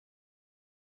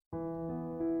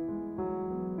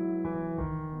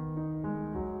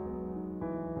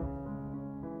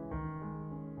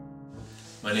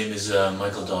My name is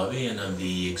Michael Daube, and I'm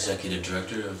the Executive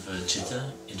Director of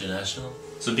Cheetah International.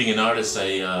 So being an artist,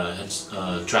 I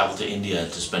had traveled to India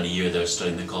to spend a year there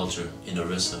studying the culture in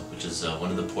Orissa, which is one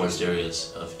of the poorest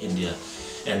areas of India.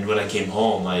 And when I came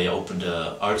home, I opened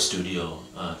an art studio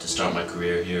to start my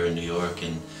career here in New York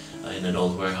in an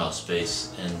old warehouse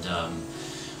space. And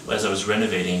as I was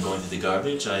renovating and going through the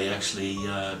garbage, I actually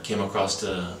came across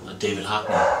a David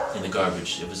Hockney in the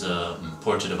garbage. It was a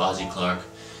portrait of Ozzie Clark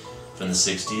from the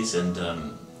 60s, and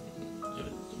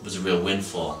it was a real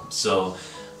windfall. So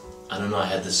I don't know, I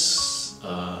had this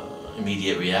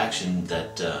immediate reaction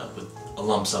that with a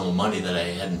lump sum of money that I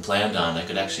hadn't planned on, I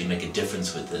could actually make a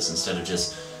difference with this instead of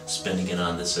just spending it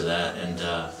on this or that. And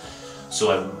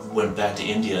so I went back to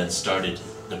India and started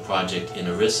the project in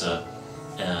Orissa.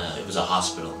 It was a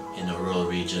hospital in a rural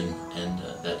region, and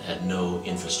that had no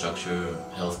infrastructure,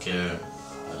 healthcare,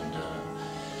 and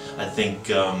I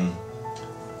think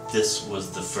this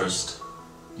was the first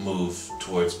move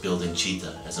towards building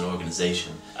Cheetah as an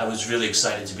organization. I was really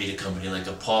excited to be at a company like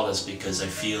Apollos because I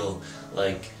feel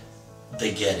like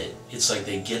they get it. It's like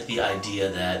they get the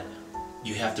idea that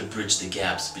you have to bridge the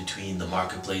gaps between the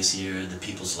marketplace here, the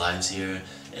people's lives here,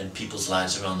 and people's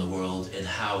lives around the world, and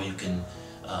how you can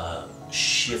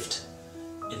shift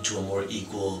into a more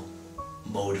equal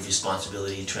mode of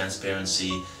responsibility,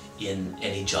 transparency in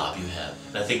any job you have.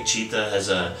 And I think Cheetah has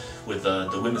with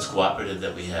the women's cooperative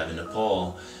that we have in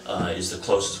Nepal, is the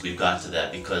closest we've got to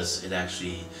that, because it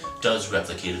actually does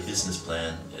replicate a business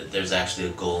plan. There's actually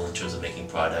a goal in terms of making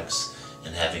products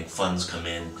and having funds come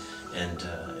in, and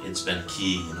it's been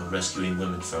key, rescuing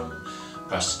women from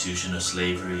prostitution or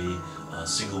slavery,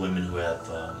 single women who have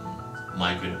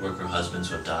migrant worker husbands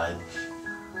who have died,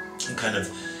 and kind of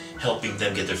helping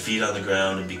them get their feet on the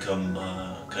ground and become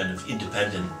kind of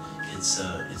independent.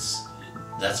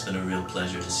 That's been a real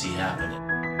pleasure to see happen.